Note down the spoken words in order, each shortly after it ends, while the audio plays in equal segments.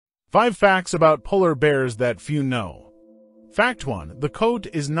5 facts about polar bears that few know. Fact 1. The coat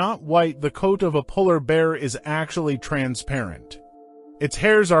is not white. The coat of a polar bear is actually transparent. Its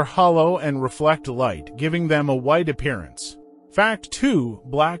hairs are hollow and reflect light, giving them a white appearance. Fact 2.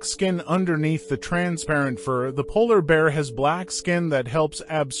 Black skin underneath the transparent fur. The polar bear has black skin that helps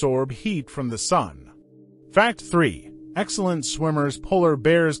absorb heat from the sun. Fact 3. Excellent swimmers. Polar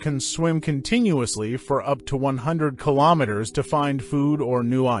bears can swim continuously for up to 100 kilometers to find food or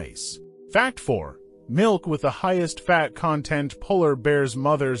new ice. Fact 4. Milk with the highest fat content. Polar bear's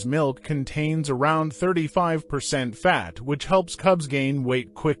mother's milk contains around 35% fat, which helps cubs gain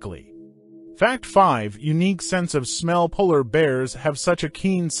weight quickly. Fact 5. Unique sense of smell. Polar bears have such a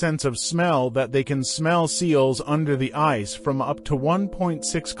keen sense of smell that they can smell seals under the ice from up to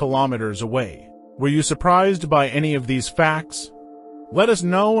 1.6 kilometers away. Were you surprised by any of these facts? Let us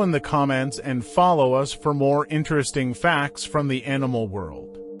know in the comments and follow us for more interesting facts from the animal world.